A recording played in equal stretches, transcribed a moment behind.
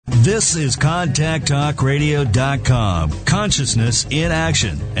This is ContactTalkRadio.com. Consciousness in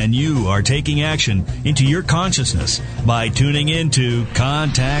action. And you are taking action into your consciousness by tuning into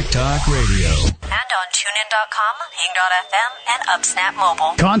Contact Talk Radio. And on TuneIn.com, Ping.fm, and UpSnap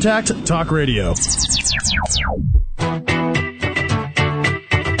Mobile. Contact Talk Radio.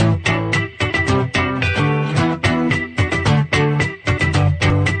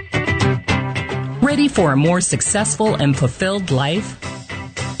 Ready for a more successful and fulfilled life?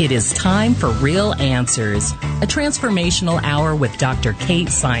 It is time for Real Answers, a transformational hour with Dr. Kate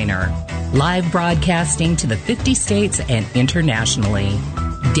Siner, live broadcasting to the 50 states and internationally.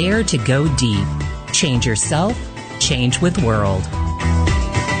 Dare to go deep. Change yourself, change with world.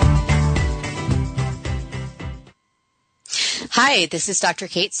 Hi, this is Dr.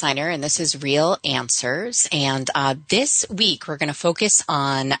 Kate Siner, and this is Real Answers. And this week, we're going to focus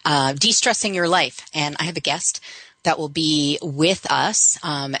on de-stressing your life. And I have a guest that will be with us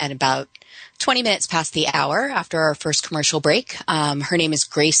at about 20 minutes past the hour after our first commercial break. Her name is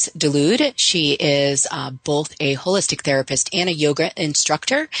Grace Dulude. She is both a holistic therapist and a yoga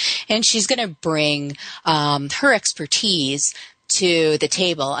instructor, and she's going to bring her expertise to the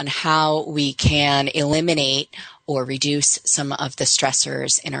table on how we can eliminate or reduce some of the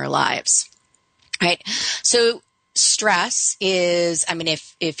stressors in our lives. Right? So stress is,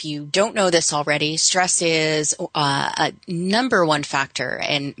 if you don't know this already, stress is a number one factor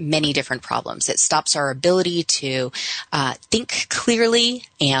in many different problems. It stops our ability to think clearly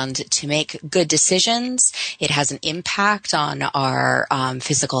and to make good decisions. It has an impact on our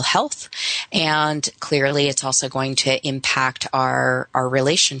physical health, and clearly it's also going to impact our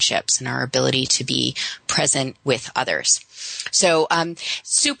relationships and our ability to be present with others. So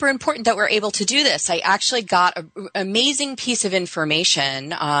super important that we're able to do this. I actually got an amazing piece of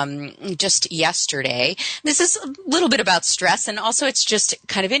information just yesterday. This is a little bit about stress, and also it's just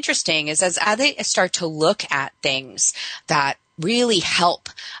kind of interesting is as they start to look at things that really help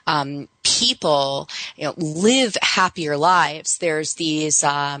people live happier lives. There's these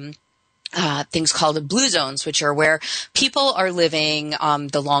things called the blue zones, which are where people are living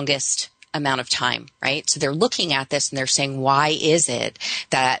the longest amount of time, right? So they're looking at this and they're saying, why is it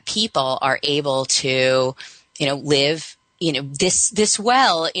that people are able to, live, this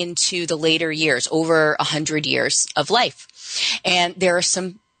well into the later years, over 100 years of life? And there are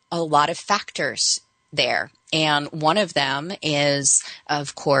a lot of factors there. And one of them is,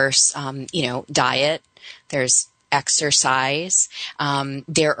 of course, diet. There's exercise.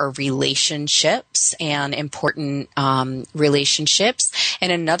 There are relationships and important relationships.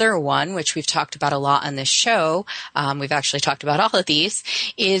 And another one, which we've talked about a lot on this show, we've actually talked about all of these,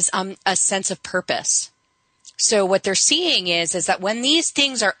 is a sense of purpose. So what they're seeing is that when these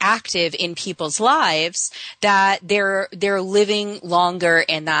things are active in people's lives, that they're living longer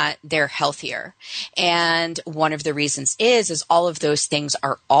and that they're healthier. And one of the reasons is all of those things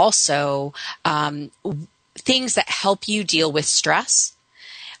are also things that help you deal with stress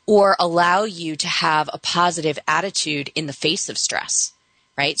or allow you to have a positive attitude in the face of stress,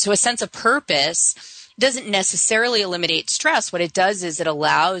 right? So a sense of purpose doesn't necessarily eliminate stress. What it does is it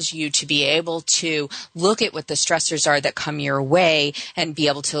allows you to be able to look at what the stressors are that come your way and be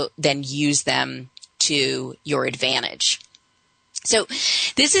able to then use them to your advantage. So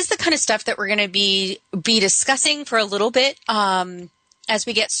this is the kind of stuff that we're going to be discussing for a little bit as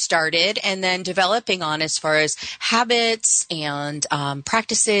we get started, and then developing on as far as habits and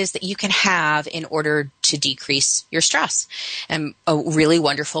practices that you can have in order to decrease your stress. And a really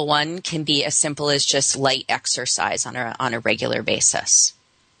wonderful one can be as simple as just light exercise on a regular basis.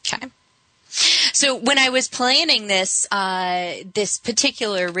 Okay. So when I was planning this this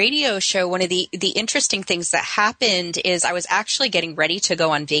particular radio show, one of the interesting things that happened is I was actually getting ready to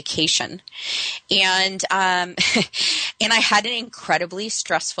go on vacation, and and I had an incredibly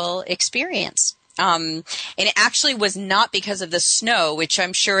stressful experience. And it actually was not because of the snow, which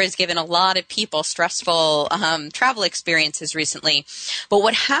I'm sure has given a lot of people stressful travel experiences recently. But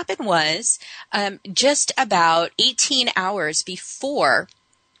what happened was just about 18 hours before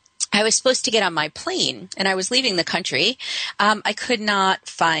I was supposed to get on my plane and I was leaving the country, I could not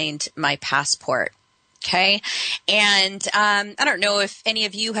find my passport. Okay. And I don't know if any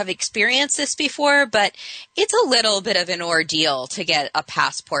of you have experienced this before, but it's a little bit of an ordeal to get a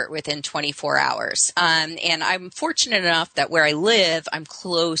passport within 24 hours. And I'm fortunate enough that where I live, I'm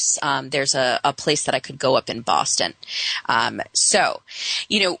close. There's a place that I could go up in Boston. So,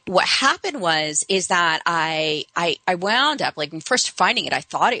 what happened is that I wound up, first finding it, I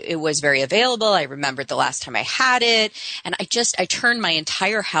thought it was very available. I remembered the last time I had it, and I turned my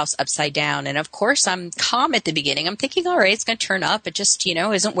entire house upside down. And of course, I'm calm at the beginning. I'm thinking, all right, it's going to turn up. It just,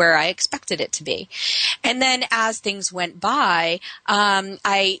 isn't where I expected it to be. And then as things went by,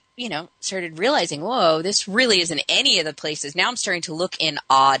 I started realizing, whoa, this really isn't any of the places. Now I'm starting to look in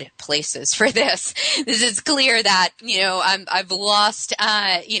odd places for this. This is clear that, I've lost,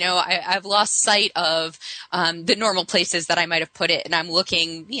 I've lost sight of the normal places that I might have put it. And I'm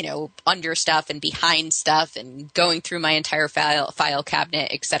looking, under stuff and behind stuff and going through my entire file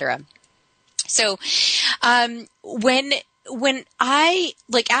cabinet, etc. So when I,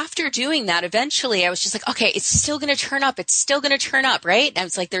 after doing that, eventually I was just like, okay, it's still going to turn up. It's still going to turn up, right? And I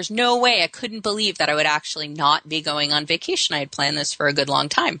was like, there's no way. I couldn't believe that I would actually not be going on vacation. I had planned this for a good long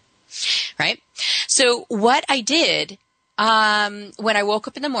time, right? So what I did when I woke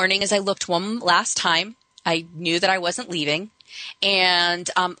up in the morning is I looked one last time. I knew that I wasn't leaving. And,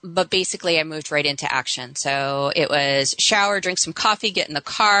 but basically I moved right into action. So it was shower, drink some coffee, get in the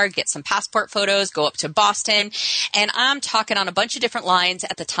car, get some passport photos, go up to Boston. And I'm talking on a bunch of different lines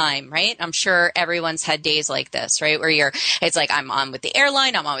at the time, right? I'm sure everyone's had days like this, right? Where it's like, I'm on with the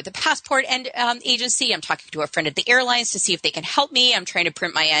airline, I'm on with the passport and, agency. I'm talking to a friend at the airlines to see if they can help me. I'm trying to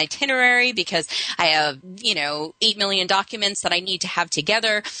print my itinerary because I have, 8 million documents that I need to have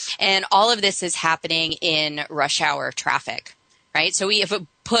together. And all of this is happening in rush hour traffic. Right. So we have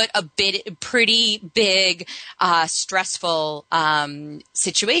put a pretty big, stressful,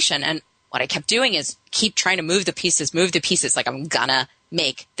 situation. And what I kept doing is keep trying to move the pieces, like I'm gonna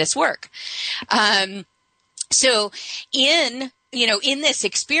make this work. So in this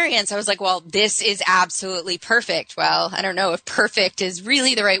experience, I was like, well, this is absolutely perfect. Well, I don't know if perfect is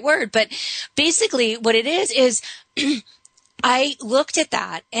really the right word, but basically what it is I looked at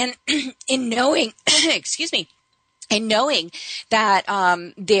that and in knowing, excuse me, and knowing that I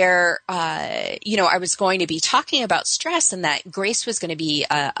was going to be talking about stress and that Grace was going to be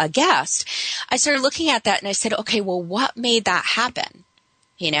a guest, I started looking at that and I said, okay, well, what made that happen?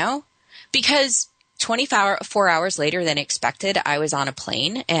 Because 24 hours later than expected, I was on a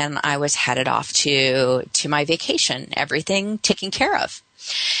plane and I was headed off to my vacation, everything taken care of.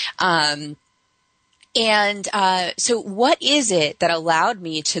 So what is it that allowed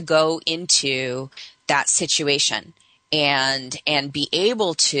me to go into that situation and be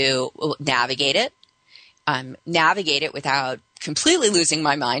able to navigate it without completely losing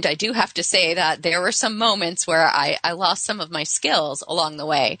my mind? I do have to say that there were some moments where I lost some of my skills along the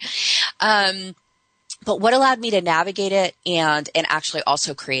way. But what allowed me to navigate it and actually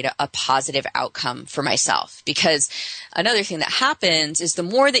also create a positive outcome for myself? Because another thing that happens is the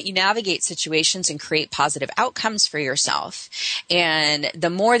more that you navigate situations and create positive outcomes for yourself, and the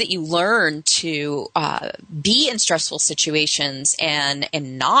more that you learn to be in stressful situations and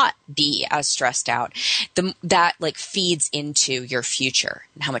not be as stressed out, that feeds into your future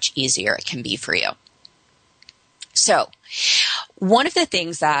and how much easier it can be for you. So one of the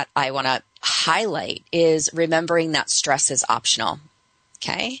things that I want to highlight is remembering that stress is optional.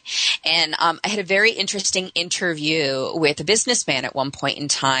 Okay. And I had a very interesting interview with a businessman at one point in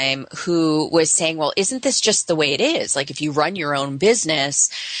time who was saying, well, isn't this just the way it is? Like, if you run your own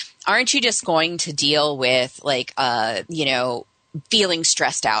business, aren't you just going to deal with feeling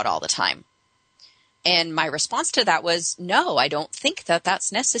stressed out all the time? And my response to that was, no, I don't think that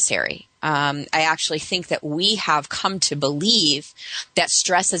that's necessary. I actually think that we have come to believe that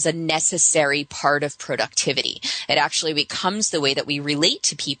stress is a necessary part of productivity. It actually becomes the way that we relate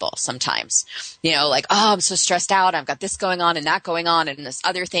to people sometimes. Oh, I'm so stressed out. I've got this going on and that going on and this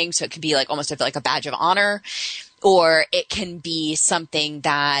other thing. So it can be almost like a badge of honor, or it can be something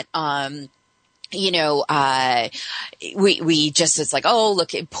that, we just, it's like, oh,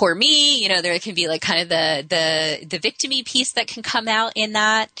 look, poor me. There can be kind of the victim-y piece that can come out in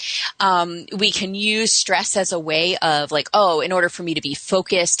that. We can use stress as a way of in order for me to be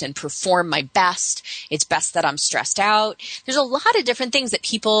focused and perform my best, it's best that I'm stressed out. There's a lot of different things that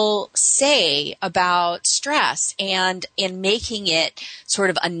people say about stress and in making it sort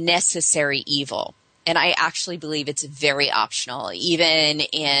of a necessary evil. And I actually believe it's very optional, even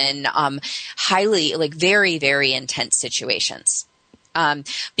in highly, very, very intense situations.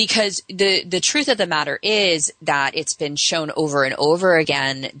 Because the truth of the matter is that it's been shown over and over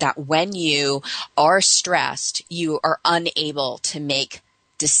again that when you are stressed, you are unable to make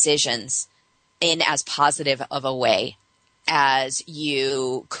decisions in as positive of a way as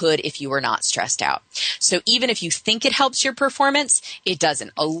you could if you were not stressed out. So even if you think it helps your performance, it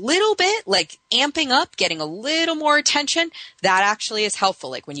doesn't. A little bit, like amping up, getting a little more attention, that actually is helpful.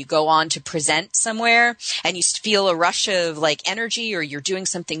 Like when you go on to present somewhere and you feel a rush of like energy, or you're doing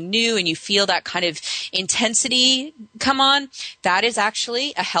something new and you feel that kind of intensity come on, that is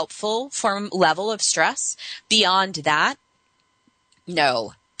actually a helpful level of stress. Beyond that,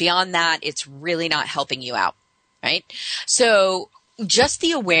 no. Beyond that, it's really not helping you out. Right? So just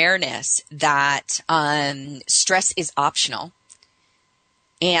the awareness that stress is optional,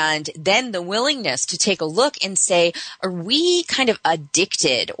 and then the willingness to take a look and say, are we kind of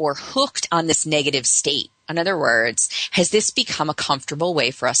addicted or hooked on this negative state? In other words, has this become a comfortable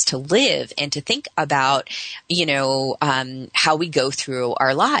way for us to live and to think about, how we go through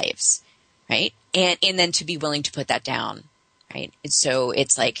our lives, right? And then to be willing to put that down, right? And so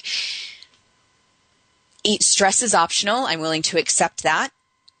it's like, stress is optional. I'm willing to accept that.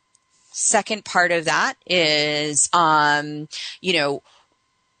 Second part of that is,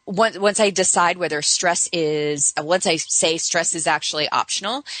 once I decide whether once I say stress is actually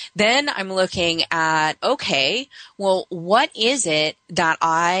optional, then I'm looking at, okay, well, what is it that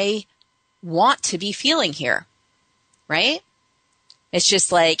I want to be feeling here, right? It's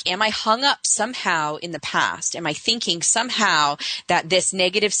just like, am I hung up somehow in the past? Am I thinking somehow that this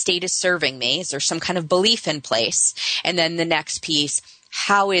negative state is serving me? Is there some kind of belief in place? And then the next piece,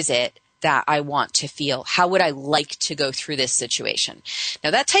 how is it that I want to feel? How would I like to go through this situation?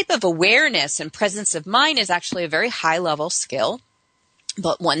 Now, that type of awareness and presence of mind is actually a very high-level skill,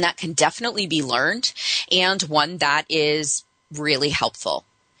 but one that can definitely be learned, and one that is really helpful.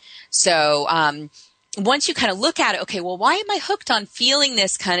 So, once you kind of look at it, okay, well, why am I hooked on feeling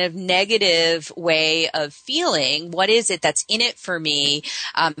this kind of negative way of feeling? What is it that's in it for me?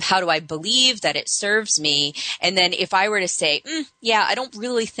 How do I believe that it serves me? And then if I were to say, yeah, I don't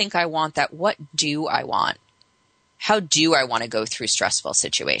really think I want that, what do I want? How do I want to go through stressful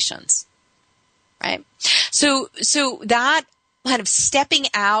situations? Right? So that kind of stepping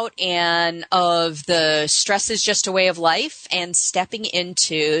out and of the stress is just a way of life, and stepping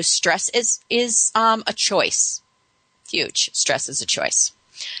into stress is a choice. Huge. Stress is a choice.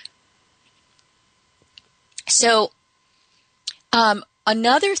 So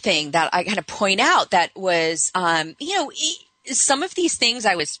another thing that I kind of point out that was, some of these things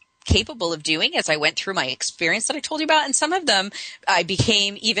I was capable of doing as I went through my experience that I told you about, and some of them I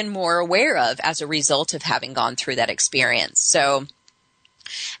became even more aware of as a result of having gone through that experience. So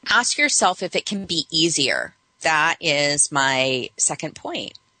ask yourself if it can be easier. That is my second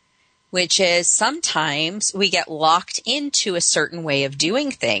point, which is sometimes we get locked into a certain way of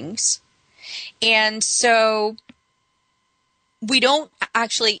doing things, and so we don't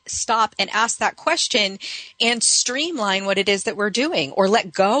actually stop and ask that question and streamline what it is that we're doing, or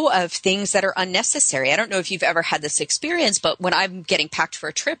let go of things that are unnecessary. I don't know if you've ever had this experience, but when I'm getting packed for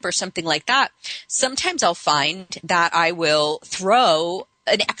a trip or something like that, sometimes I'll find that I will throw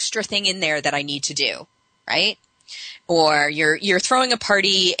an extra thing in there that I need to do, right? Or you're throwing a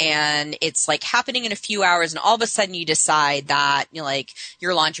party and it's like happening in a few hours, and all of a sudden you decide that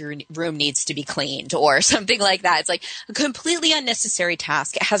your laundry room needs to be cleaned or something like that. It's like a completely unnecessary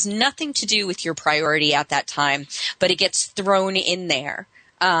task. It has nothing to do with your priority at that time, but it gets thrown in there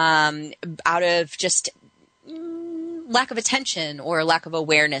out of just lack of attention or lack of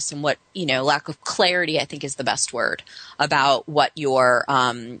awareness, and lack of clarity, I think, is the best word about what your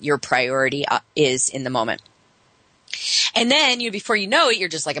priority is in the moment. And then, before you know it, you're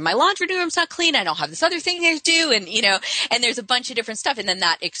just like, my laundry room's not clean. I don't have this other thing to do. And there's a bunch of different stuff. And then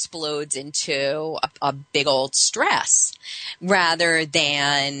that explodes into a big old stress, rather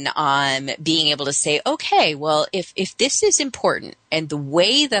than being able to say, okay, well, if this is important and the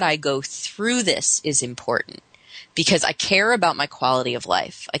way that I go through this is important, because I care about my quality of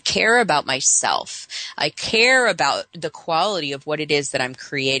life. I care about myself. I care about the quality of what it is that I'm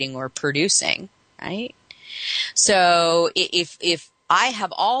creating or producing, right? So if I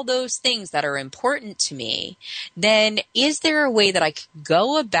have all those things that are important to me, then is there a way that I can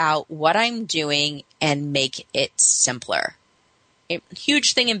go about what I'm doing and make it simpler? A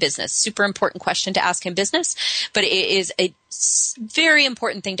huge thing in business, super important question to ask in business, but it is a very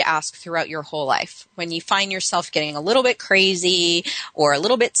important thing to ask throughout your whole life. When you find yourself getting a little bit crazy or a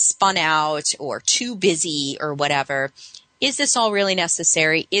little bit spun out or too busy or whatever, is this all really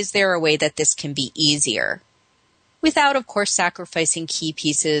necessary? Is there a way that this can be easier? Without, of course, sacrificing key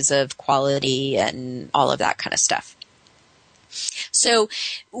pieces of quality and all of that kind of stuff. So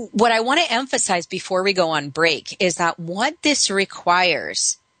what I want to emphasize before we go on break is that what this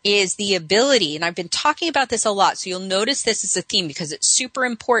requires is the ability, and I've been talking about this a lot, so you'll notice this is a theme because it's super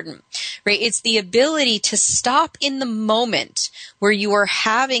important, right? It's the ability to stop in the moment where you are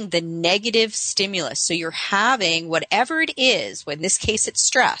having the negative stimulus. So you're having whatever it is, in this case it's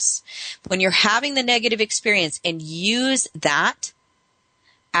stress, when you're having the negative experience, and use that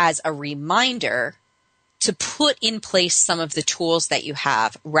as a reminder to put in place some of the tools that you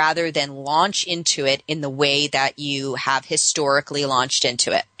have rather than launch into it in the way that you have historically launched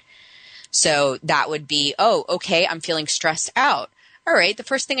into it. So that would be, oh, okay, I'm feeling stressed out. All right, the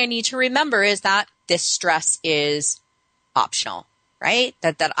first thing I need to remember is that this stress is optional, right?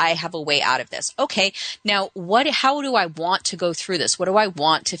 That I have a way out of this. Okay, now how do I want to go through this? What do I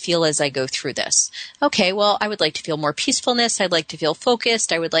want to feel as I go through this? Okay, well, I would like to feel more peacefulness. I'd like to feel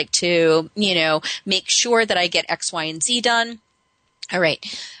focused. I would like to, make sure that I get X, Y, and Z done. All right.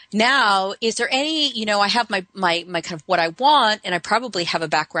 Now, is there any, I have my kind of what I want, and I probably have a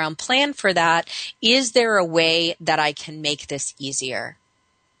background plan for that. Is there a way that I can make this easier?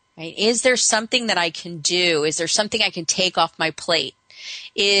 Right? Is there something that I can do? Is there something I can take off my plate?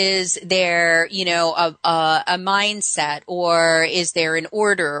 Is there, a mindset, or is there an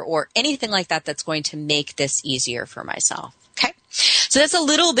order or anything like that that's going to make this easier for myself? Okay. So that's a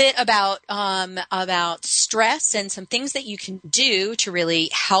little bit about stress and some things that you can do to really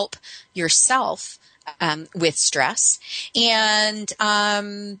help yourself with stress and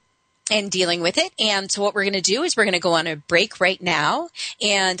dealing with it. And so what we're going to do is we're going to go on a break right now,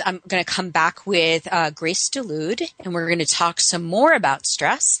 and I'm going to come back with Grace Dulude, and we're going to talk some more about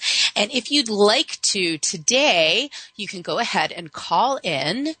stress. And if you'd like to today, you can go ahead and call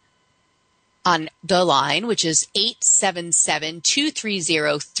in on the line, which is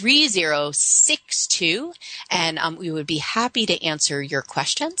 877-230-3062. And we would be happy to answer your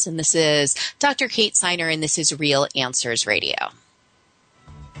questions. And this is Dr. Kate Siner, and this is Real Answers Radio.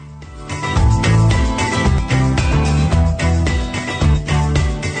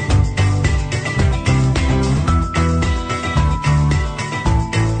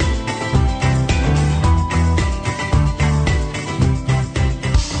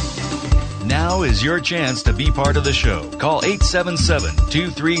 Now is your chance to be part of the show. Call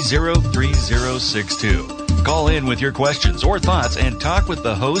 877-230-3062. Call in with your questions or thoughts and talk with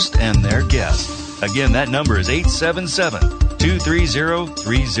the host and their guest. Again, that number is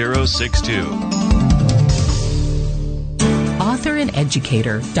 877-230-3062. Author and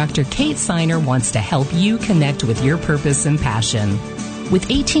educator, Dr. Kate Siner wants to help you connect with your purpose and passion. With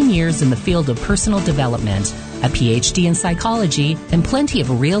 18 years in the field of personal development, a PhD in psychology, and plenty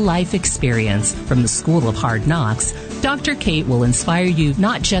of real-life experience from the School of Hard Knocks, Dr. Kate will inspire you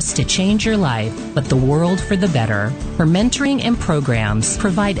not just to change your life, but the world for the better. Her mentoring and programs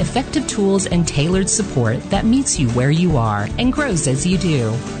provide effective tools and tailored support that meets you where you are and grows as you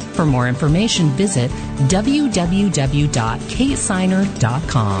do. For more information, visit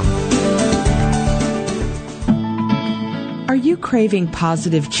www.katesiner.com. Are you craving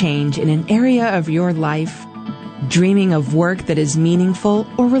positive change in an area of your life? Dreaming of work that is meaningful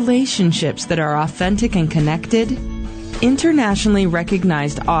or relationships that are authentic and connected? Internationally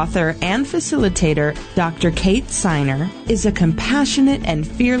recognized author and facilitator Dr. Kate Siner is a compassionate and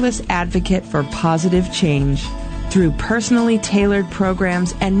fearless advocate for positive change. Through personally tailored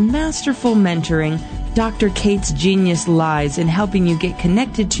programs and masterful mentoring, Dr. Kate's genius lies in helping you get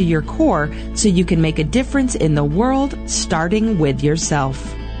connected to your core so you can make a difference in the world, starting with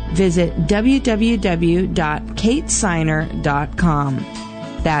yourself. Visit www.katesiner.com.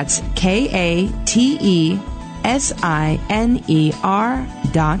 That's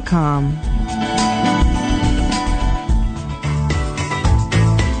KATESINER.com.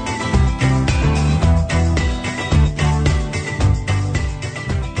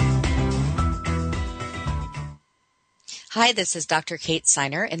 Hi, this is Dr. Kate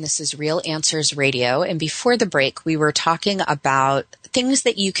Siner, and this is Real Answers Radio. And before the break, we were talking about things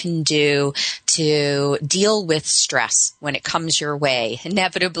that you can do to deal with stress when it comes your way,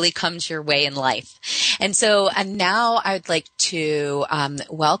 inevitably comes your way in life. And now I'd like to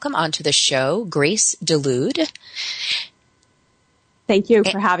welcome onto the show Grace Dulude. Thank you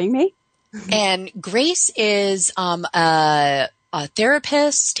for having me. And Grace is a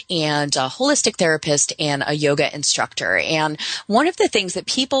therapist and a holistic therapist and a yoga instructor. And one of the things that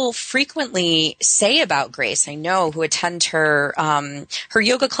people frequently say about Grace, I know, who attend her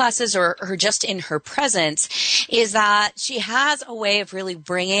yoga classes or just in her presence, is that she has a way of really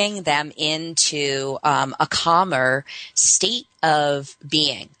bringing them into a calmer state of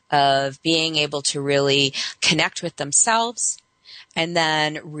being able to really connect with themselves, and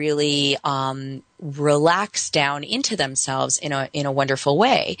then really relax down into themselves in a wonderful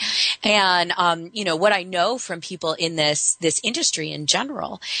way. And, what I know from people in this industry in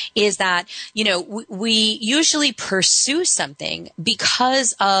general is that, we usually pursue something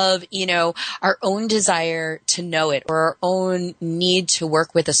because of, our own desire to know it or our own need to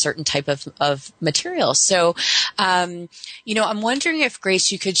work with a certain type of material. So, I'm wondering if,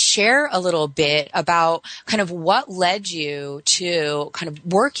 Grace, you could share a little bit about kind of what led you to kind of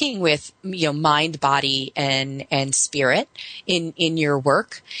working with, mind, body, and spirit in your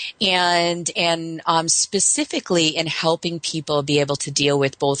work, and specifically in helping people be able to deal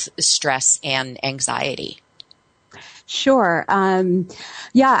with both stress and anxiety. Sure.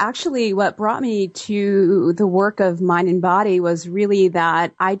 Actually, what brought me to the work of mind and body was really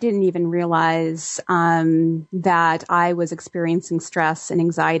that I didn't even realize that I was experiencing stress and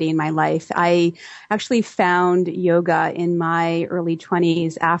anxiety in my life. I actually found yoga in my early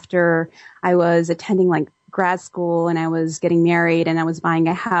 20s after I was attending grad school and I was getting married and I was buying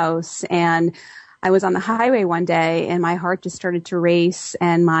a house, and I was on the highway one day and my heart just started to race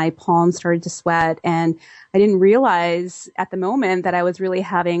and my palms started to sweat, and I didn't realize at the moment that I was really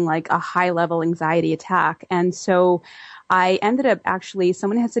having a high level anxiety attack. And so I ended up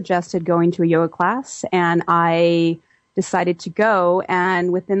someone had suggested going to a yoga class, and I decided to go.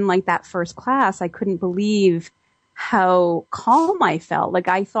 And within that first class, I couldn't believe how calm I felt.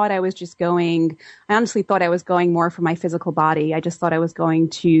 I honestly thought I was going more for my physical body. I just thought I was going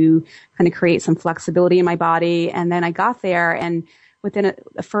to kind of create some flexibility in my body. And then I got there, and within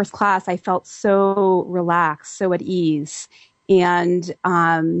the first class, I felt so relaxed, so at ease. And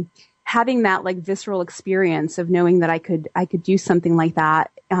having that visceral experience of knowing that I could do something like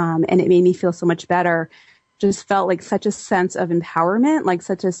that, and it made me feel so much better, just felt such a sense of empowerment,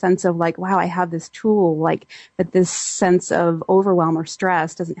 such a sense of wow, I have this tool, that this sense of overwhelm or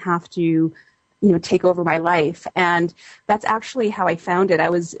stress doesn't have to, take over my life. And that's actually how I found it. I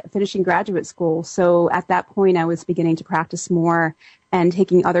was finishing graduate school. So at that point, I was beginning to practice more and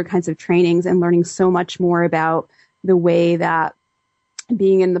taking other kinds of trainings and learning so much more about the way that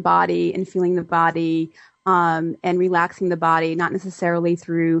being in the body and feeling the body, and relaxing the body, not necessarily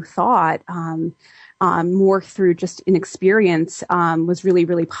through thought, more through just an experience, was really,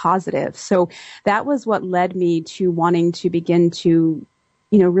 really positive. So that was what led me to wanting to begin to,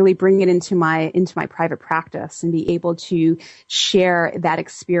 really bring it into my private practice and be able to share that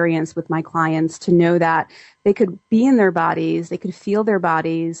experience with my clients, to know that they could be in their bodies, they could feel their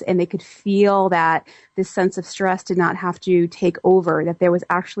bodies, and they could feel that this sense of stress did not have to take over, that there was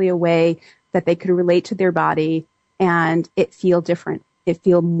actually a way that they could relate to their body and it feel different. It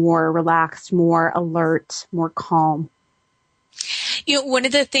feel more relaxed, more alert, more calm. One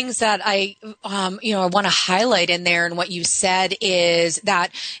of the things that I want to highlight in there and what you said is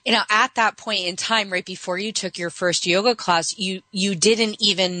that, at that point in time, right before you took your first yoga class, you didn't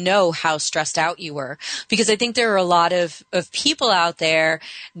even know how stressed out you were. Because I think there are a lot of people out there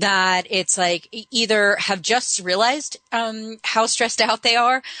that it's either have just realized, how stressed out they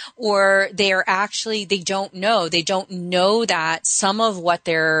are, or they don't know. They don't know that some of what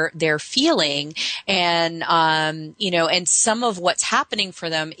they're feeling and, and some of what's happening for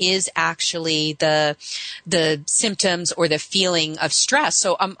them is actually the symptoms or the feeling of stress.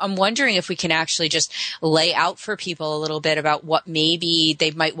 So I'm wondering if we can actually just lay out for people a little bit about what maybe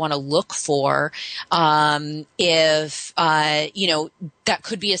they might want to look for, if that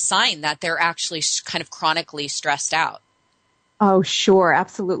could be a sign that they're actually kind of chronically stressed out. Oh, sure.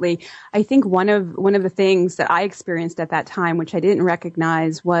 Absolutely. I think one of the things that I experienced at that time, which I didn't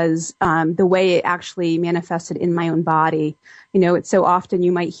recognize, was the way it actually manifested in my own body. It's so often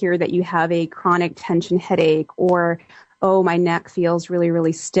you might hear that you have a chronic tension headache, or, oh, my neck feels really,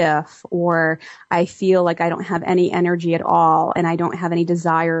 really stiff, or I feel like I don't have any energy at all and I don't have any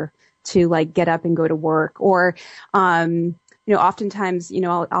desire to get up and go to work. Or, oftentimes,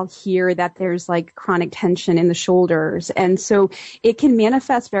 I'll hear that there's chronic tension in the shoulders. And so it can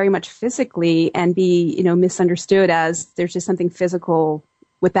manifest very much physically and be, misunderstood as there's just something physical,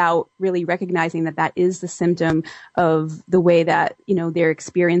 without really recognizing that that is the symptom of the way that, they're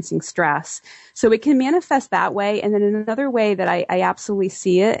experiencing stress. So it can manifest that way. And then another way that I absolutely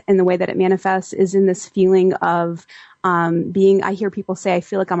see it, and the way that it manifests, is in this feeling of I hear people say, I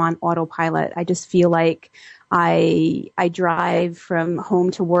feel like I'm on autopilot. I just feel like I drive from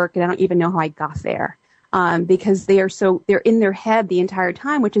home to work and I don't even know how I got there. Because they're in their head the entire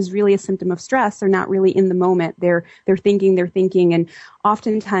time, which is really a symptom of stress. They're not really in the moment. They're thinking, and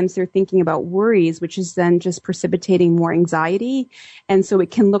oftentimes they're thinking about worries, which is then just precipitating more anxiety. And so it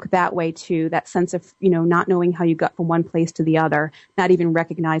can look that way too, that sense of, not knowing how you got from one place to the other, not even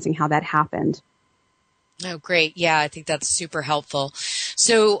recognizing how that happened. Oh, great. Yeah, I think that's super helpful.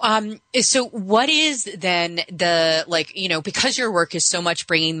 So, so what is then because your work is so much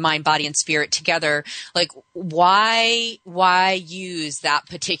bringing mind, body, and spirit together, like why use that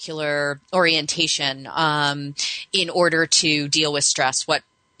particular orientation, in order to deal with stress?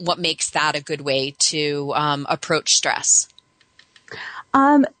 What makes that a good way to, approach stress?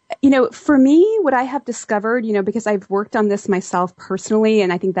 For me, what I have discovered, because I've worked on this myself personally,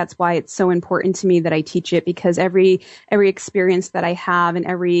 and I think that's why it's so important to me that I teach it, because every experience that I have and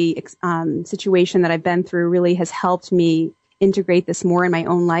every situation that I've been through really has helped me integrate this more in my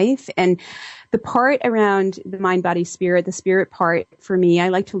own life. And the part around the mind, body, spirit, the spirit part, for me, I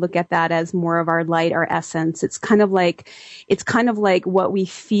like to look at that as more of our light, our essence. It's kind of like what we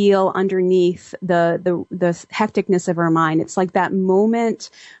feel underneath the hecticness of our mind. It's like that moment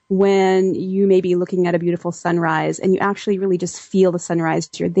when you may be looking at a beautiful sunrise and you actually really just feel the sunrise.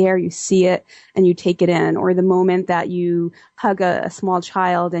 You're there, you see it, and you take it in. Or the moment that you hug a small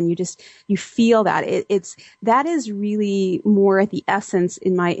child and you feel that. That is really more at the essence,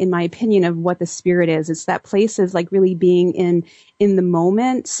 in my opinion, of what the spirit is. It's that place of like really being in the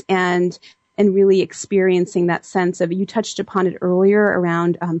moment and really experiencing that sense of, you touched upon it earlier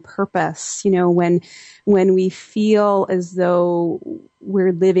around purpose. When we feel as though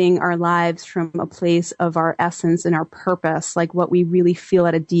we're living our lives from a place of our essence and our purpose, like what we really feel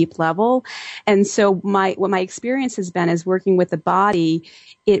at a deep level. And so what my experience has been is working with the body,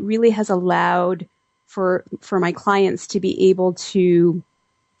 it really has allowed for my clients to be able to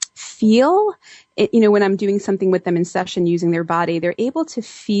feel it, when I'm doing something with them in session using their body, they're able to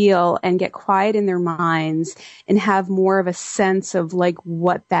feel and get quiet in their minds and have more of a sense of like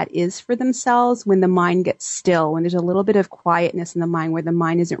what that is for themselves when the mind gets still, when there's a little bit of quietness in the mind where the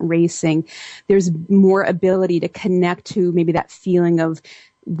mind isn't racing. There's more ability to connect to maybe that feeling of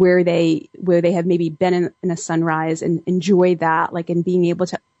where they have maybe been in a sunrise and enjoy that, like, and being able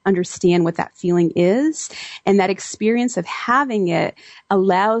to understand what that feeling is. And that experience of having it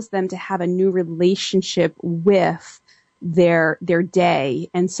allows them to have a new relationship with their day.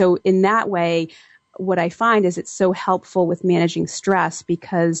 And so in that way, what I find is it's so helpful with managing stress,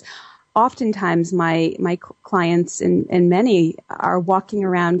 because oftentimes my clients and many are walking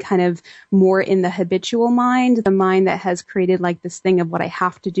around kind of more in the habitual mind, the mind that has created like this thing of what I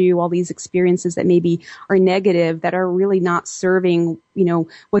have to do, all these experiences that maybe are negative, that are really not serving,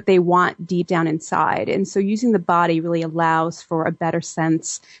 what they want deep down inside. And so using the body really allows for a better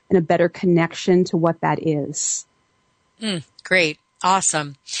sense and a better connection to what that is. Great.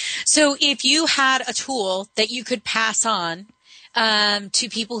 Awesome. So if you had a tool that you could pass on to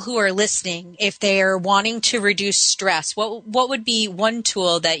people who are listening, if they're wanting to reduce stress, what would be one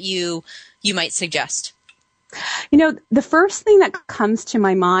tool that you might suggest? The first thing that comes to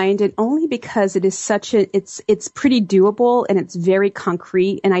my mind, and only because it is it's pretty doable and it's very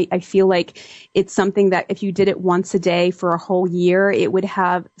concrete, and I feel like it's something that if you did it once a day for a whole year, it would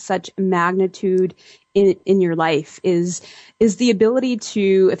have such magnitude in your life, is the ability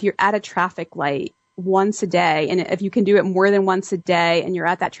to, if you're at a traffic light once a day, and if you can do it more than once a day, and you're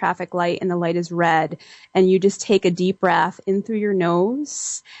at that traffic light and the light is red, and you just take a deep breath in through your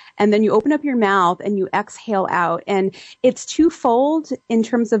nose, and then you open up your mouth and you exhale out. And it's twofold in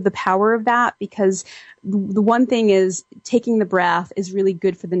terms of the power of that, because the one thing is taking the breath is really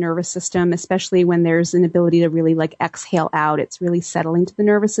good for the nervous system, especially when there's an ability to really like exhale out. It's really settling to the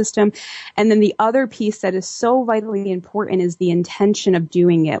nervous system. And then the other piece that is so vitally important is the intention of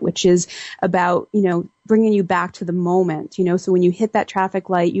doing it, which is about, bringing you back to the moment, so when you hit that traffic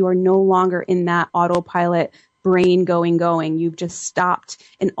light, you are no longer in that autopilot brain going. You've just stopped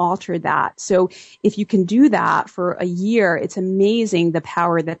and altered that. So if you can do that for a year, it's amazing the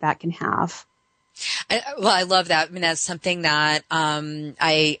power that can have. I love that. I mean, that's something that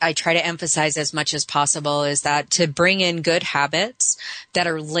I try to emphasize as much as possible, is that to bring in good habits that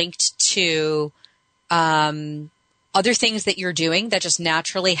are linked to other things that you're doing that just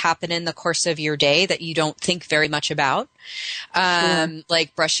naturally happen in the course of your day that you don't think very much about,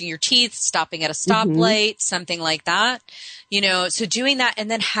 like brushing your teeth, stopping at a stoplight, something like that. So doing that and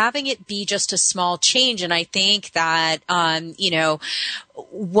then having it be just a small change. And I think that,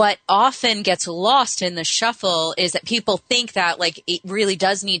 what often gets lost in the shuffle is that people think that like it really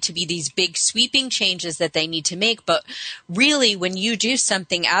does need to be these big sweeping changes that they need to make. But really, when you do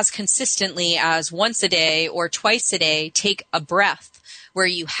something as consistently as once a day or twice a day, take a breath where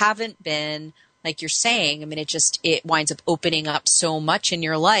you haven't been, like you're saying, I mean, it winds up opening up so much in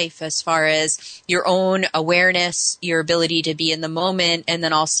your life as far as your own awareness, your ability to be in the moment, and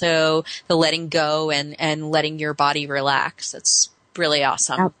then also the letting go and letting your body relax. It's really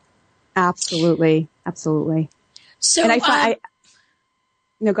awesome. Absolutely. Absolutely. So, and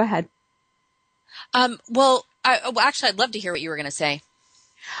no, go ahead. Actually, I'd love to hear what you were going to say.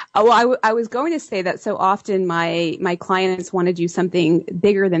 Oh, well, I was going to say that so often my clients want to do something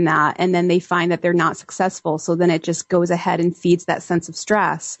bigger than that, and then they find that they're not successful. So then it just goes ahead and feeds that sense of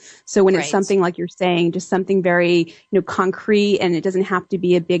stress. So when it's something like you're saying, just something very, concrete, and it doesn't have to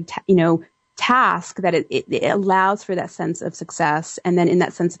be a big, task, that it allows for that sense of success. And then in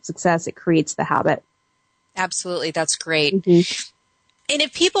that sense of success, it creates the habit. Absolutely. That's great. Mm-hmm. And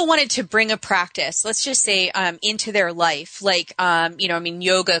if people wanted to bring a practice, let's just say, into their life, like,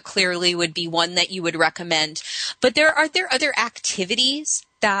 yoga clearly would be one that you would recommend, but are there other activities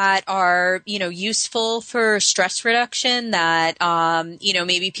that are, useful for stress reduction that,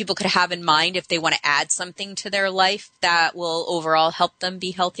 maybe people could have in mind if they want to add something to their life that will overall help them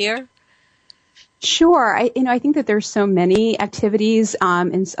be healthier? Sure. I think that there's so many activities,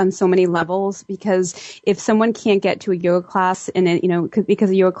 on so many levels, because if someone can't get to a yoga class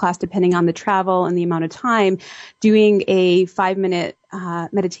because a yoga class, depending on the travel and the amount of time, doing a 5-minute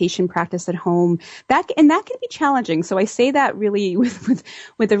meditation practice at home, that can be challenging. So I say that really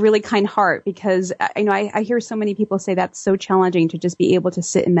with a really kind heart, because I hear so many people say that's so challenging to just be able to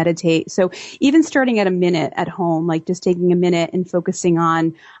sit and meditate. So even starting at a minute at home, like just taking a minute and focusing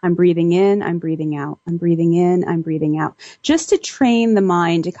on, I'm breathing in, I'm breathing out, I'm breathing in, I'm breathing out, just to train the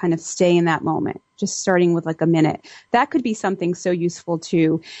mind to kind of stay in that moment. Just starting with like a minute, that could be something so useful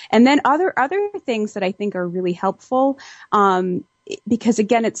too. And then other things that I think are really helpful, because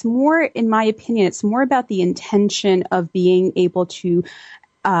again, it's more, in my opinion, it's more about the intention of being able to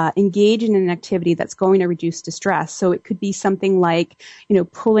engage in an activity that's going to reduce distress. So it could be something like,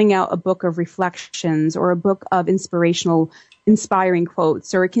 pulling out a book of reflections or a book of inspiring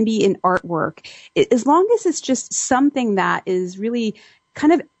quotes, or it can be an artwork. As long as it's just something that is really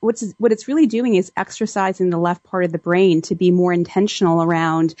kind of what it's really doing is exercising the left part of the brain to be more intentional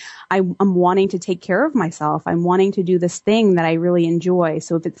around, I'm wanting to take care of myself. I'm wanting to do this thing that I really enjoy.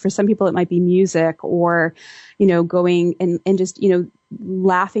 So for some people, it might be music, or, going and just,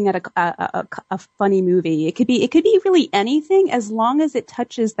 laughing at a funny movie. It could be really anything, as long as it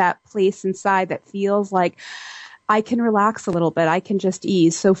touches that place inside that feels like I can relax a little bit. I can just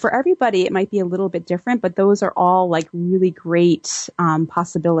ease. So for everybody, it might be a little bit different, but those are all like really great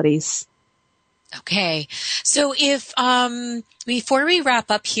possibilities. Okay. So if, before we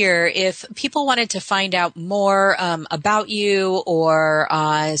wrap up here, if people wanted to find out more about you, or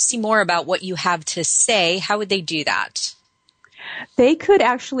see more about what you have to say, how would they do that? They could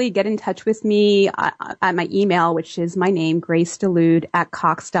actually get in touch with me at my email, which is my name,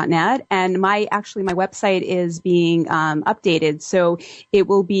 gracedulude@cox.net. And my website is being updated. So it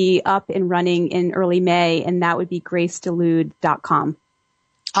will be up and running in early May, and that would be gracedulude.com.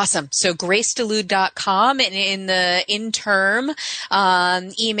 Awesome. So gracedulude.com, and in the interim,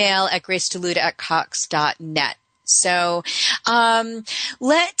 email at gracedulude@cox.net. So,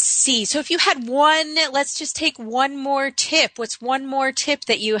 let's see. So if you had let's just take one more tip. What's one more tip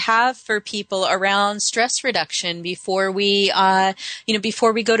that you have for people around stress reduction before we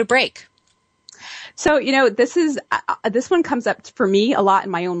go to break? So, this one comes up for me a lot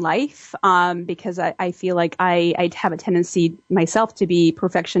in my own life, because I feel like I have a tendency myself to be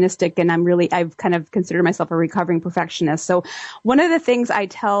perfectionistic, and I've kind of considered myself a recovering perfectionist. So one of the things I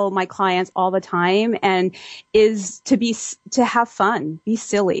tell my clients all the time is to have fun, be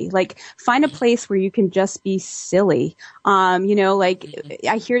silly, like find a place where you can just be silly. I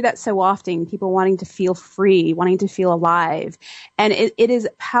hear that so often, people wanting to feel free, wanting to feel alive. And it is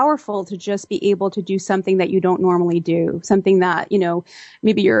powerful to just be able to do something that you don't normally do, something that,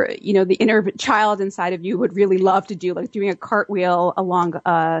 maybe the inner child inside of you would really love to do, like doing a cartwheel along,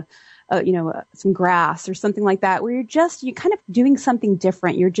 some grass or something like that, where you're kind of doing something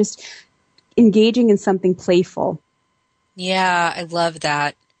different. You're just engaging in something playful. Yeah, I love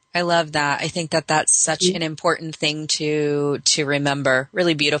that. I think that that's such an important thing to remember.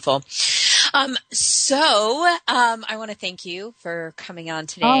 Really beautiful. I want to thank you for coming on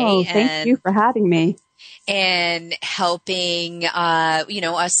today. Oh, thank you for having me. And helping,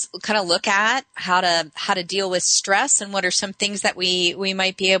 us kind of look at how to deal with stress, and what are some things that we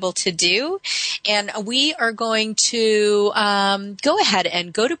might be able to do. And we are going to, go ahead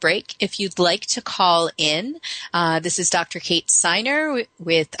and go to break. If you'd like to call in, this is Dr. Kate Seiner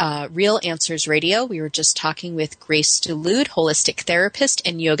with, Real Answers Radio. We were just talking with Grace Dulude, holistic therapist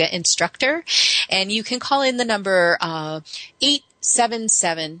and yoga instructor. And you can call in the number,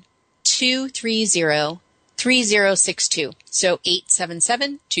 877-230-3633. 877-230-3062. So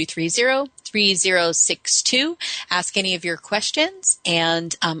 877-230-3062. Ask any of your questions,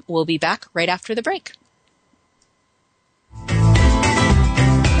 and we'll be back right after the break.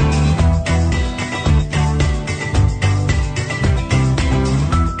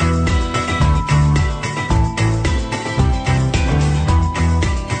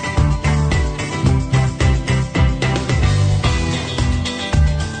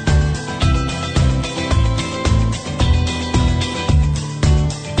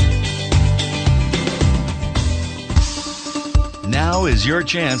 Now is your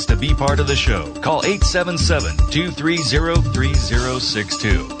chance to be part of the show. Call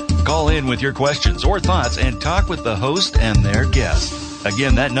 877-230-3062. Call in with your questions or thoughts and talk with the host and their guest.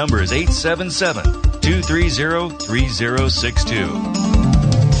 Again, that number is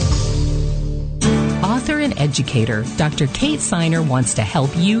 877-230-3062. Author and educator Dr. Kate Siner wants to help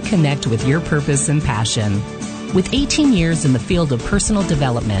you connect with your purpose and passion. With 18 years in the field of personal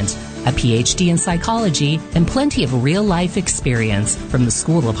development, a PhD in psychology, and plenty of real-life experience from the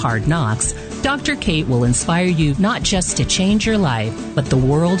School of Hard Knocks, Dr. Kate will inspire you not just to change your life, but the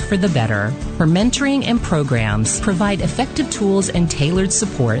world for the better. Her mentoring and programs provide effective tools and tailored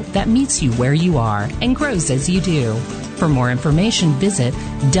support that meets you where you are and grows as you do. For more information, visit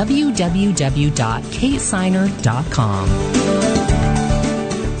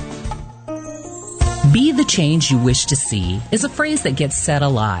www.katesiner.com. Be the change you wish to see is a phrase that gets said a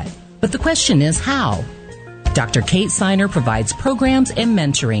lot. But the question is how? Dr. Kate Siner provides programs and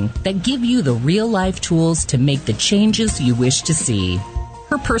mentoring that give you the real-life tools to make the changes you wish to see.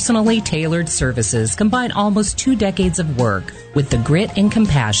 Her personally tailored services combine almost 2 decades of work with the grit and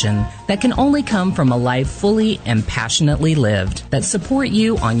compassion that can only come from a life fully and passionately lived that support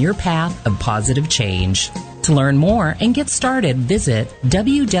you on your path of positive change. To learn more and get started, visit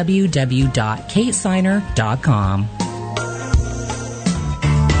www.katesiner.com.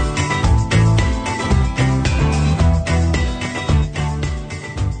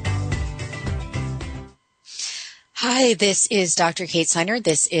 Hi, this is Dr. Kate Siner.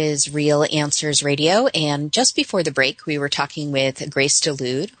 This is Real Answers Radio. And just before the break, we were talking with Grace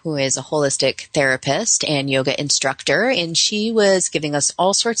Dulude, who is a holistic therapist and yoga instructor. And she was giving us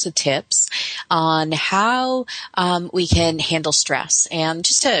all sorts of tips on how we can handle stress. And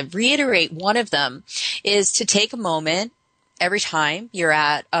just to reiterate, one of them is to take a moment every time you're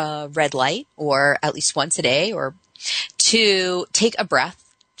at a red light, or at least once a day, or to take a breath.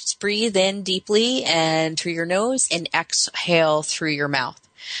 Just breathe in deeply and through your nose and exhale through your mouth.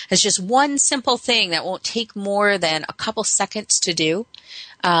 It's just one simple thing that won't take more than a couple seconds to do,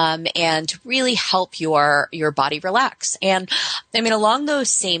 and really help your body relax. And I mean, along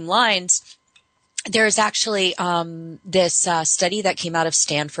those same lines, there's actually this study that came out of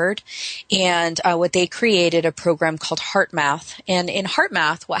Stanford, and what they created a program called HeartMath. And in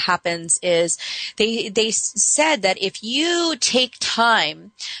HeartMath, what happens is they said that if you take time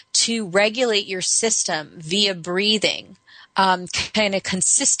to regulate your system via breathing, kind of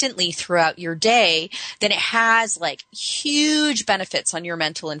consistently throughout your day, then it has like huge benefits on your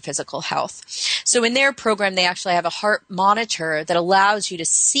mental and physical health. So in their program, they actually have a heart monitor that allows you to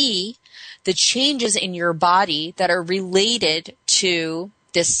see the changes in your body that are related to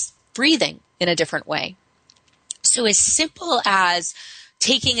this breathing in a different way. So as simple as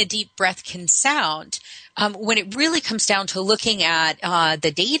taking a deep breath can sound, when it really comes down to looking at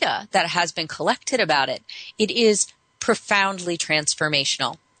the data that has been collected about it, it is profoundly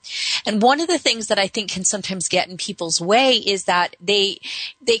transformational. And one of the things that I think can sometimes get in people's way is that they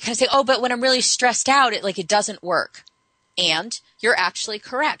kind of say, oh, but when I'm really stressed out, it doesn't work. And you're actually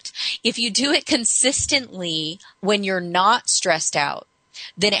correct. If you do it consistently when you're not stressed out,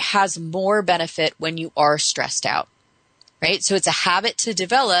 then it has more benefit when you are stressed out, right? So it's a habit to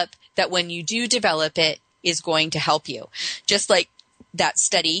develop that when you do develop it is going to help you. Just like that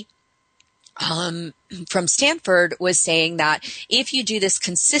study from Stanford was saying that if you do this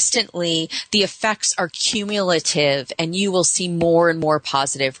consistently, the effects are cumulative and you will see more and more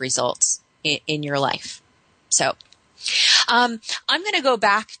positive results in your life. So I'm going to go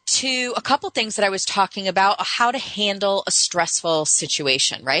back to a couple things that I was talking about, how to handle a stressful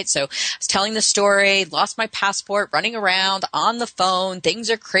situation, right? So I was telling the story, lost my passport, running around on the phone, things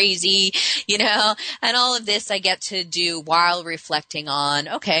are crazy, and all of this I get to do while reflecting on,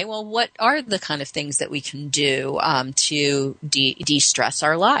 okay, well, what are the kind of things that we can do to de-stress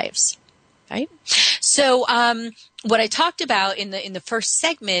our lives? Right? So, what I talked about in the first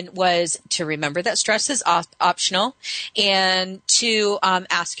segment was to remember that stress is optional, and to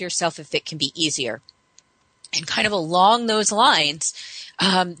ask yourself if it can be easier. And kind of along those lines,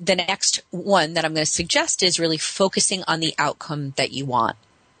 the next one that I'm going to suggest is really focusing on the outcome that you want,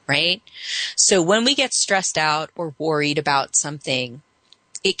 right? So when we get stressed out or worried about something,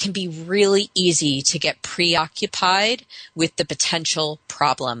 it can be really easy to get preoccupied with the potential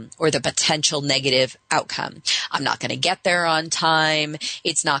problem or the potential negative outcome. I'm not going to get there on time.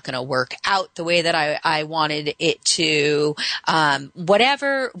 It's not going to work out the way that I wanted it to.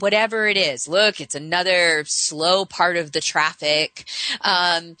 Whatever it is. Look, it's another slow part of the traffic.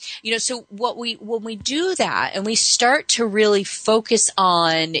 So when we do that and we start to really focus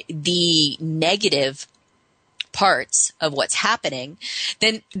on the negative parts of what's happening,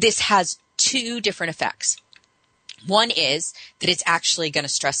 then this has two different effects. One is that it's actually going to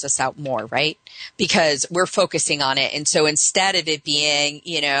stress us out more, right? Because we're focusing on it. And so instead of it being,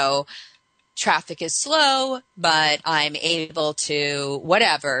 traffic is slow, but I'm able to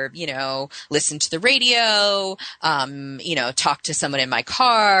listen to the radio, talk to someone in my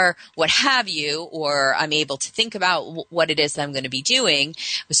car, what have you, or I'm able to think about what it is that I'm going to be doing.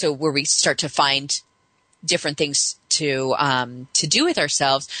 So where we start to find different things to do with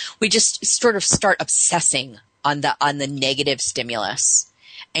ourselves, we just sort of start obsessing on the negative stimulus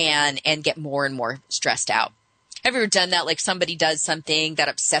and get more and more stressed out. Have you ever done that? Like somebody does something that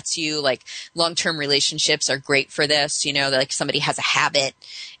upsets you, like long-term relationships are great for this, like somebody has a habit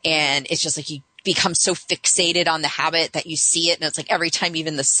and it's just like you become so fixated on the habit that you see it. And it's like every time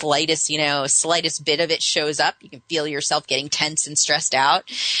even the slightest bit of it shows up, you can feel yourself getting tense and stressed out,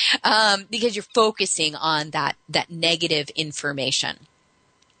 because you're focusing on that negative information,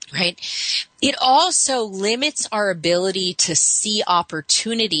 right? It also limits our ability to see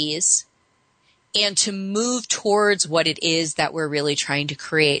opportunities and to move towards what it is that we're really trying to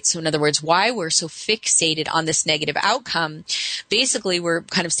create. So in other words, why we're so fixated on this negative outcome, basically we're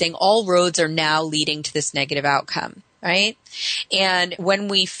kind of saying all roads are now leading to this negative outcome, right? And when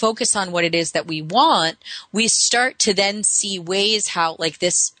we focus on what it is that we want, we start to then see ways how, like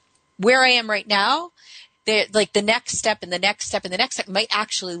this, where I am right now, like the next step and the next step and the next step might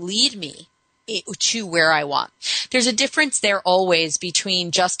actually lead me to where I want. There's a difference there always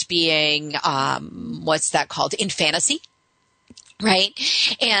between just being, what's that called? In fantasy, right?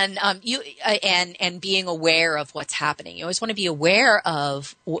 And, and being aware of what's happening. You always want to be aware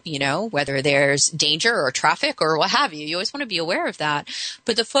of, whether there's danger or traffic or what have you. You always want to be aware of that.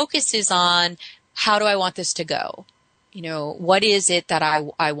 But the focus is on how do I want this to go? What is it that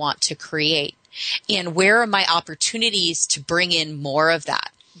I want to create? And where are my opportunities to bring in more of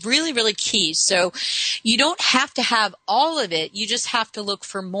that? Really, really key. So you don't have to have all of it. You just have to look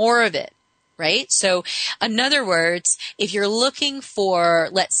for more of it, right? So in other words, if you're looking for,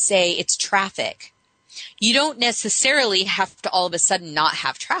 let's say it's traffic, you don't necessarily have to all of a sudden not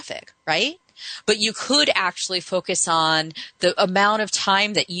have traffic, right? But you could actually focus on the amount of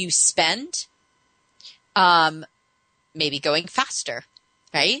time that you spend, maybe going faster,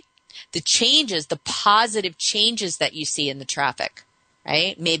 right? The positive changes that you see in the traffic.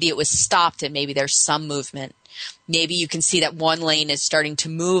 Right? Maybe it was stopped and maybe there's some movement. Maybe you can see that one lane is starting to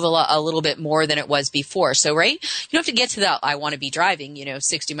move a little bit more than it was before. So, right? You don't have to get to that, I want to be driving,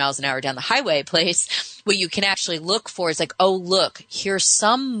 60 miles an hour down the highway place. What you can actually look for is like, oh, look, here's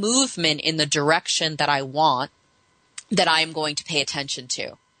some movement in the direction that I want that I'm going to pay attention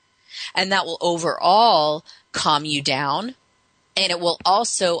to. And that will overall calm you down. And it will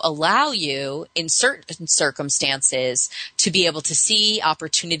also allow you, in certain circumstances, to be able to see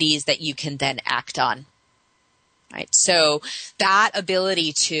opportunities that you can then act on. Right? So that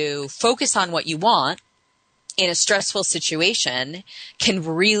ability to focus on what you want in a stressful situation can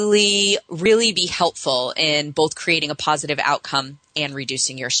really, really be helpful in both creating a positive outcome and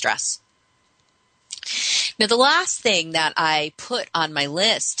reducing your stress. Now, the last thing that I put on my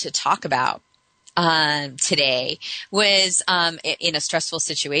list to talk about today was in a stressful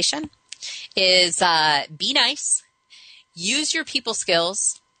situation is be nice, use your people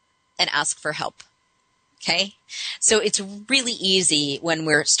skills, and ask for help. Okay? So it's really easy when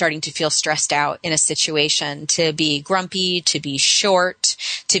we're starting to feel stressed out in a situation to be grumpy, to be short,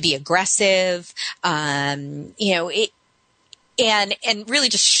 to be aggressive, and really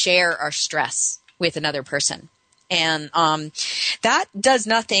just share our stress with another person. And that does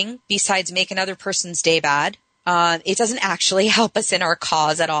nothing besides make another person's day bad. It doesn't actually help us in our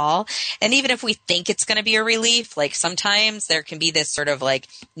cause at all. And even if we think it's going to be a relief, like sometimes there can be this sort of like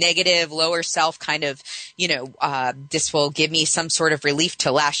negative, lower self kind of, this will give me some sort of relief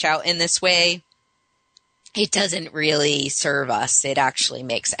to lash out in this way. It doesn't really serve us. It actually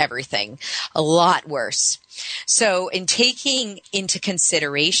makes everything a lot worse. So in taking into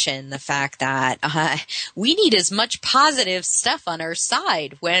consideration the fact that we need as much positive stuff on our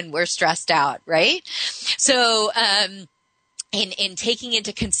side when we're stressed out, right? So in taking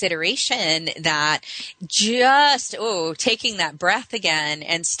into consideration that just, taking that breath again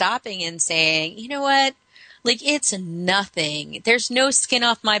and stopping and saying, you know what? Like, it's nothing. There's no skin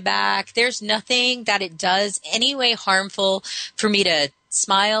off my back. There's nothing that it does any way harmful for me to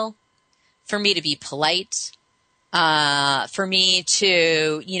smile, for me to be polite, for me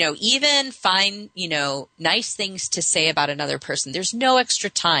to, even find, nice things to say about another person. There's no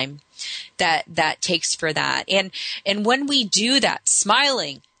extra time that takes for that. And when we do that,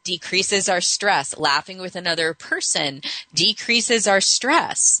 smiling decreases our stress. Laughing with another person decreases our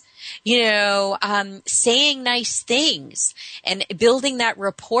stress. Saying nice things and building that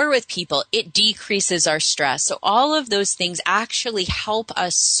rapport with people, it decreases our stress. So all of those things actually help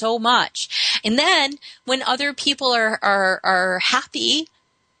us so much. And then when other people are happy,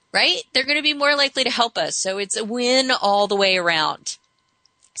 right, they're going to be more likely to help us. So it's a win all the way around.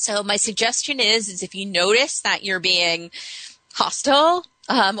 So my suggestion is if you notice that you're being hostile,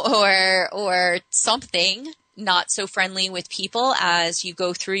 or something not so friendly with people as you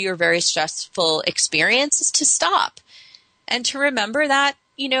go through your very stressful experiences, to stop and to remember that,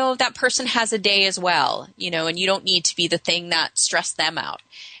 that person has a day as well, and you don't need to be the thing that stressed them out.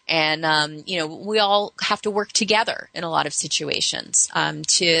 And, we all have to work together in a lot of situations,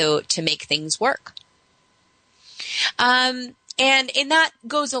 to make things work. And that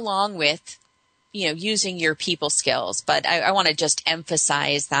goes along with, using your people skills. But I want to just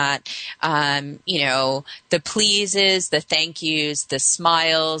emphasize that, the pleases, the thank yous, the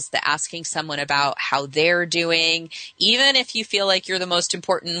smiles, the asking someone about how they're doing, even if you feel like you're the most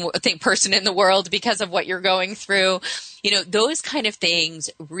important person in the world because of what you're going through, those kind of things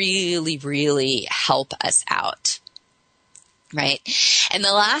really, really help us out. Right. And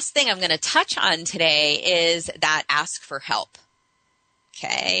the last thing I'm going to touch on today is that ask for help.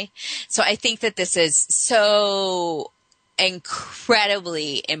 Okay. So I think that this is so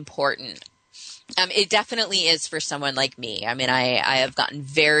incredibly important. It definitely is for someone like me. I mean, I have gotten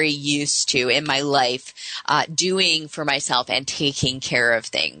very used to in my life, doing for myself and taking care of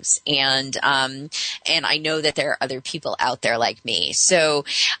things. And I know that there are other people out there like me. So,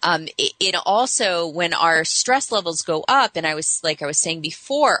 it also, when our stress levels go up, and I was saying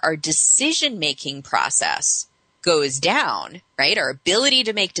before, our decision-making process goes down, right? Our ability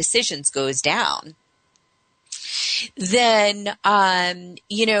to make decisions goes down. Then,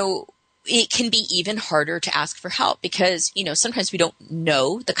 it can be even harder to ask for help because, sometimes we don't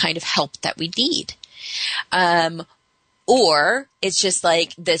know the kind of help that we need. Or it's just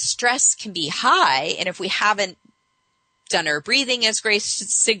like the stress can be high. And if we haven't done our breathing as Grace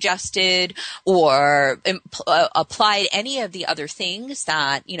suggested, or applied any of the other things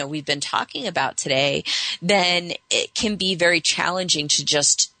that, we've been talking about today, then it can be very challenging to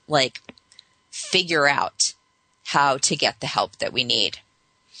just figure out how to get the help that we need.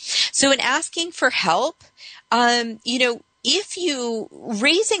 So in asking for help, if you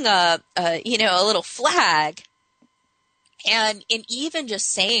raising a little flag, and even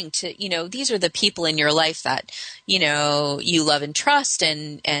just saying to, these are the people in your life that, you love and trust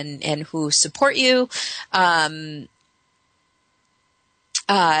and who support you. Even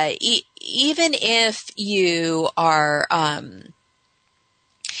if you are,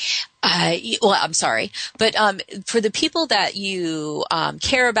 for the people that you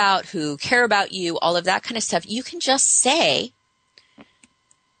care about, who care about you, all of that kind of stuff, you can just say,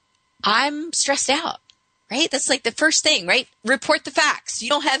 I'm stressed out. Right? That's like the first thing, right? Report the facts. You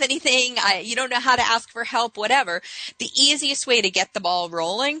don't have anything. You don't know how to ask for help, whatever. The easiest way to get the ball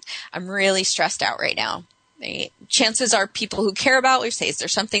rolling, I'm really stressed out right now. Right? Chances are people who care about will say, is there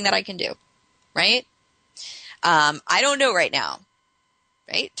something that I can do? Right? I don't know right now.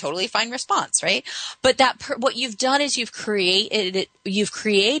 Right? Totally fine response, right? But what you've done is you've created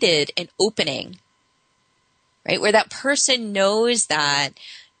an opening, right? Where that person knows that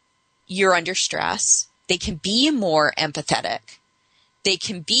you're under stress. They can be more empathetic. They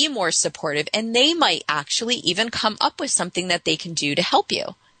can be more supportive, and they might actually even come up with something that they can do to help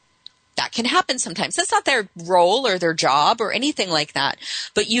you. That can happen sometimes. That's not their role or their job or anything like that,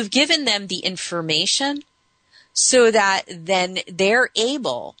 but you've given them the information so that then they're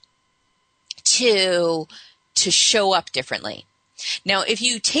able to show up differently. Now, if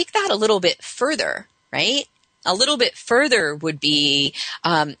you take that a little bit further, right? A little bit further would be,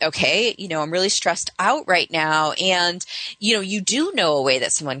 okay, I'm really stressed out right now. And, you do know a way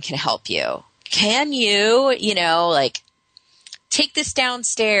that someone can help you. Can you, take this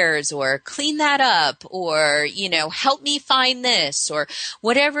downstairs, or clean that up, or, help me find this, or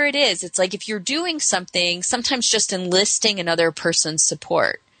whatever it is. It's like if you're doing something, sometimes just enlisting another person's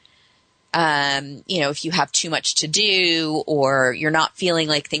support. If you have too much to do, or you're not feeling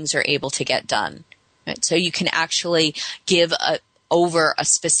like things are able to get done. Right? So you can actually give over a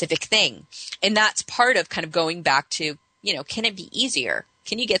specific thing. And that's part of kind of going back to, can it be easier?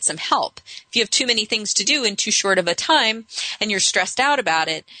 Can you get some help? If you have too many things to do in too short of a time and you're stressed out about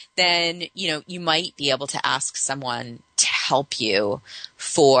it, then, you might be able to ask someone to help you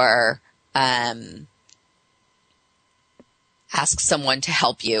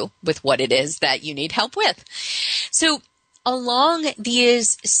with what it is that you need help with. So along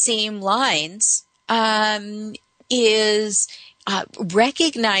these same lines, is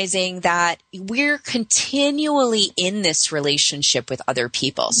recognizing that we're continually in this relationship with other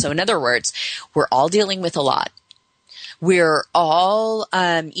people. So in other words, we're all dealing with a lot. We're all,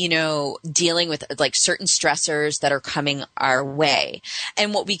 dealing with like certain stressors that are coming our way.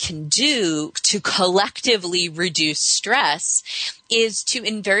 And what we can do to collectively reduce stress is to,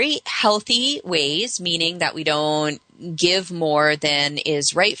 in very healthy ways, meaning that we don't give more than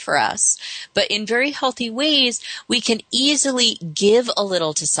is right for us, but in very healthy ways, we can easily give a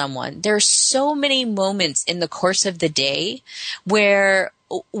little to someone. There are so many moments in the course of the day where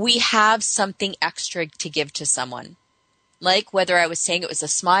we have something extra to give to someone. Like whether I was saying it was a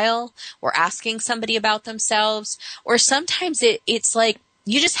smile, or asking somebody about themselves, or sometimes it's like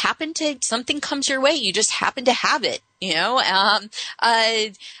you just something comes your way, you just happen to have it, a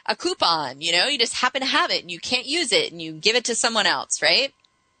coupon, you just happen to have it and you can't use it and you give it to someone else, right?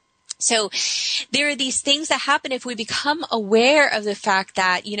 So there are these things that happen if we become aware of the fact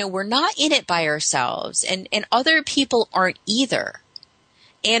that, we're not in it by ourselves, and other people aren't either.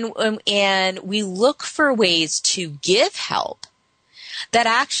 And we look for ways to give help that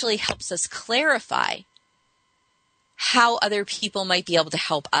actually helps us clarify how other people might be able to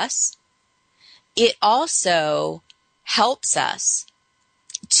help us. It also helps us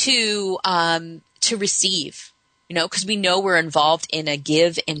to receive, because we know we're involved in a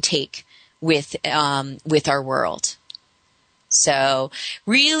give and take with our world. So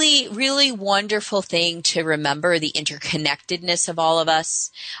really, really wonderful thing to remember, the interconnectedness of all of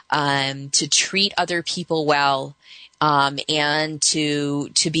us, to treat other people well, and to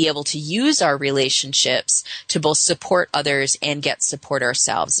be able to use our relationships to both support others and get support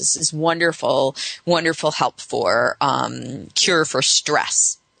ourselves. This is wonderful, wonderful help for cure for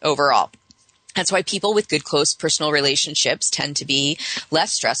stress overall. That's why people with good, close personal relationships tend to be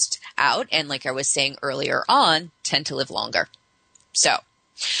less stressed out, and like I was saying earlier on, tend to live longer. So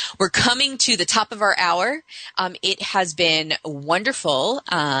we're coming to the top of our hour. It has been wonderful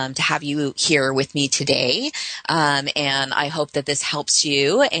to have you here with me today, and I hope that this helps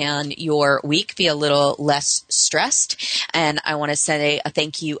you and your week be a little less stressed. And I want to say a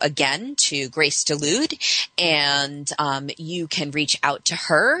thank you again to Grace Dulude, and you can reach out to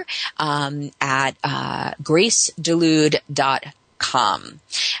her at gracedulude.com,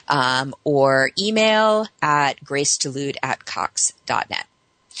 or email at gracedulude@cox.net.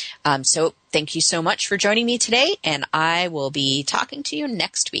 So thank you so much for joining me today, and I will be talking to you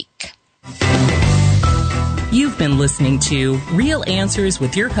next week. You've been listening to Real Answers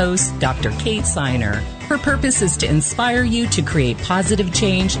with your host, Dr. Kate Siner. Her purpose is to inspire you to create positive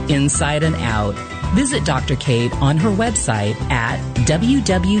change inside and out. Visit Dr. Kate on her website at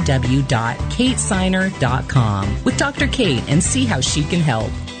www.katesiner.com with Dr. Kate and see how she can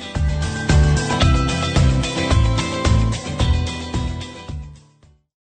help.